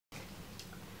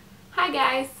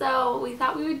Hi guys, so we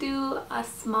thought we would do a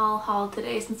small haul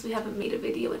today since we haven't made a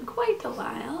video in quite a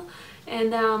while.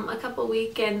 And a couple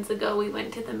weekends ago we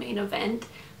went to the main event,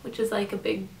 which is like a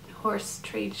big horse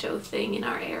trade show thing in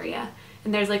our area.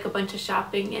 And there's like a bunch of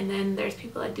shopping, and then there's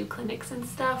people that do clinics and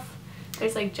stuff.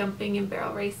 There's like jumping and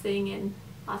barrel racing and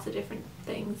lots of different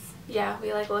things. Yeah,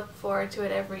 we like look forward to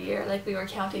it every year. Like we were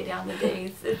counting down the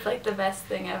days. It's like the best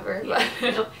thing ever. Yeah.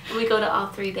 And we go to all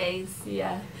 3 days.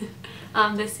 Yeah.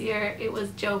 This year it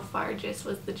was Joe Fargis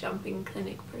was the jumping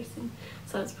clinic person,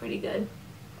 so it's pretty good.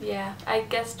 Yeah, I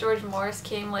guess George Morris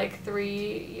came like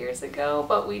 3 years ago,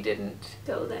 but we didn't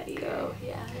go that year.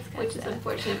 Yeah, which is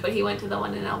unfortunate, but he went to the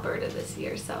one in Alberta this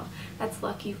year, so that's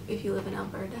lucky if you live in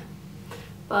Alberta.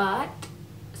 But,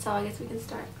 so I guess we can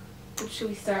start. What should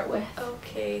we start with?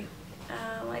 Okay,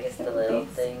 I guess the little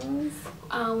things.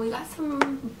 We got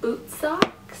some boot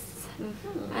socks.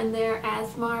 And they're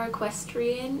Asmar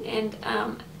equestrian, and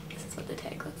this is what the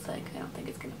tag looks like. I don't think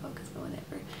it's gonna focus, but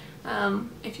whatever.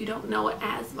 If you don't know what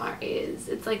Asmar is,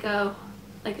 it's like a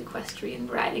equestrian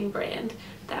riding brand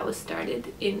that was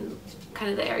started in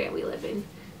kind of the area we live in,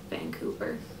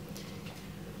 Vancouver.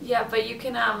 Yeah, but you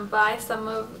can buy some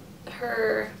of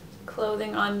her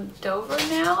clothing on Dover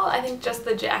now. I think just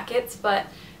the jackets, but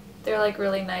they're like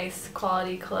really nice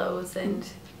quality clothes and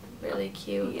really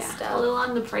cute stuff. A little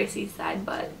on the pricey side,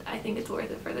 but I think it's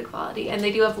worth it for the quality. And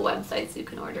they do have a website, so you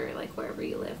can order like wherever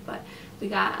you live. But we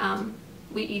got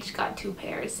we each got 2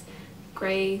 pairs,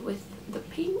 gray with the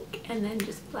pink, and then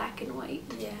just black and white.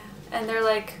 Yeah, and they're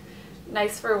like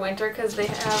nice for winter because they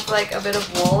have like a bit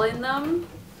of wool in them,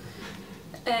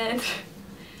 and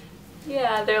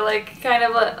yeah, they're like kind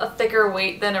of a thicker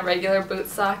weight than a regular boot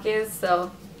sock is.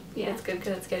 So yeah, it's good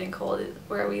because it's getting cold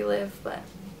where we live, but.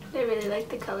 I really like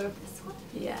the color of this one.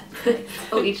 Yeah.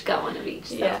 Oh, each got one of each.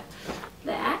 So yeah.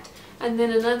 That. And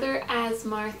then another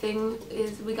Asmar thing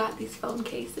is we got these phone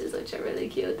cases, which are really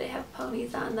cute. They have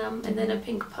ponies on them, and then a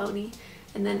pink pony,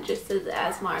 and then it just says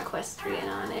Asmar Equestrian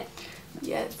on it.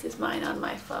 Yeah, this is mine on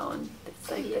my phone.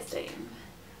 It's like the same.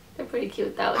 They're pretty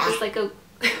cute though. It's just like a...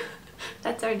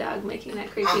 That's our dog making that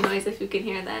creepy noise if you can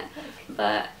hear that.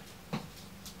 But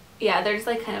yeah, they're just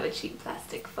like kind of a cheap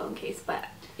plastic phone case, but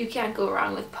you can't go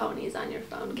wrong with ponies on your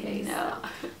phone case. No.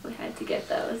 So we had to get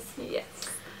those. Yes.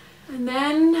 And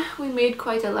then we made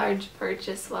quite a large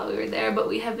purchase while we were there, but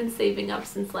we have been saving up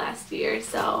since last year,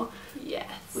 so yes,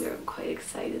 we were quite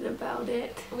excited about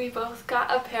it. We both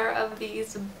got a pair of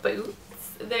these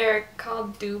boots. They're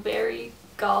called Dubarry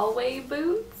Galway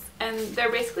boots, and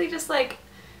they're basically just like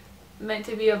meant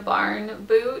to be a barn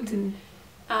boot.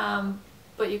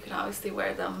 But you can obviously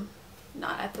wear them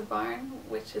not at the barn,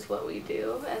 which is what we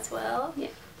do as well. Yeah,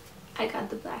 I got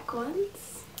the black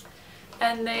ones.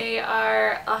 And they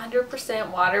are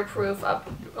 100% waterproof up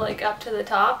to the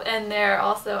top, and they're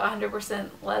also 100%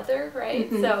 leather, right?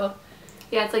 So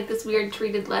yeah, it's like this weird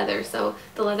treated leather, so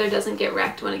the leather doesn't get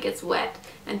wrecked when it gets wet.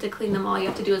 And to clean them all, you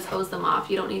have to do is hose them off.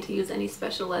 You don't need to use any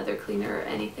special leather cleaner or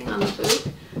anything on the boot.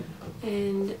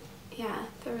 And yeah,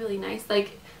 they're really nice.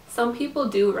 Like, some people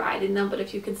do ride in them, but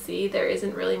if you can see, there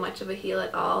isn't really much of a heel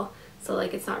at all. So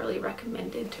like it's not really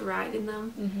recommended to ride in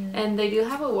them. And they do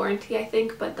have a warranty, I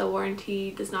think, but the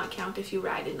warranty does not count if you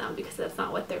ride in them because that's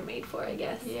not what they're made for, I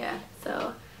guess. Yeah.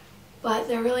 So, but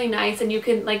they're really nice, and you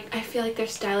can like, I feel like they're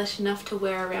stylish enough to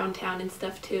wear around town and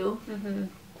stuff too.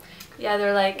 Yeah,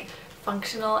 they're like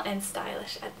functional and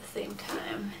stylish at the same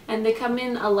time. And they come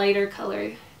in a lighter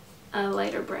color, a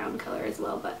lighter brown color as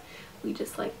well, but we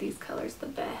just like these colors the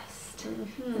best.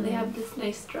 And they have this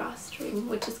nice drawstring,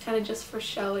 which is kind of just for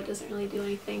show. It doesn't really do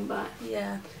anything, but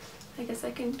yeah, I guess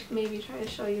I can maybe try to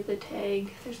show you the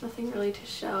tag. There's nothing really to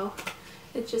show.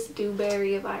 It's just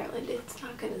Dubarry of Ireland. It's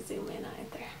not going to zoom in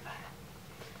either, but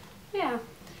yeah.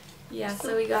 Yeah,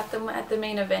 so we got them at the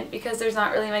main event because there's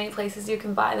not really many places you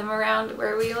can buy them around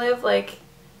where we live. Like,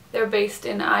 they're based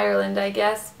in Ireland, I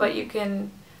guess, but you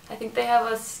can... I think they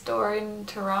have a store in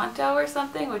Toronto or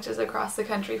something, which is across the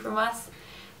country from us.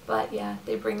 But yeah,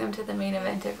 they bring them to the main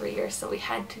event every year, so we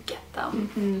had to get them.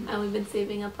 And we've been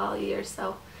saving up all year,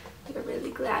 so we were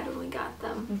really glad when we got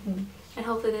them. And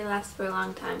hopefully they last for a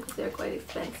long time because they're quite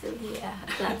expensive. Yeah.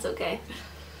 So that's okay.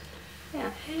 Yeah.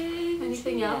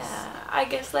 Anything else? I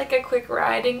guess like a quick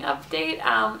riding update.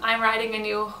 I'm riding a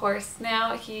new horse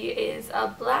now. He is a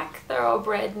black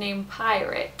thoroughbred named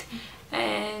Pirate.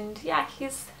 And yeah,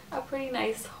 he's a pretty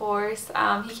nice horse.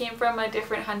 He came from a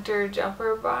different hunter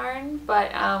jumper barn,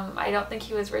 but I don't think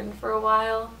he was ridden for a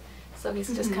while, so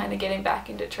he's just kind of getting back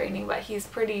into training, but he's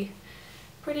pretty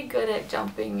good at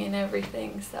jumping and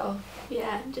everything, so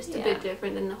yeah, just a bit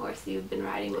different than the horse you've been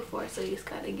riding before, so you just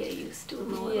gotta get used to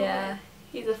him a little bit.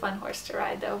 He's a fun horse to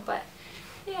ride though, but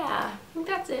yeah. I think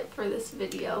that's it for this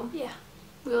video. Yeah.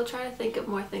 We'll try to think of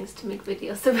more things to make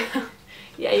videos about.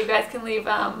 Yeah, you guys can leave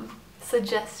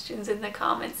suggestions in the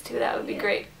comments too. That would be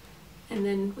great. And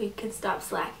then we can stop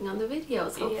slacking on the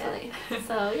videos, hopefully. Yeah.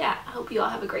 So yeah, I hope you all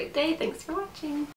have a great day. Thanks for watching.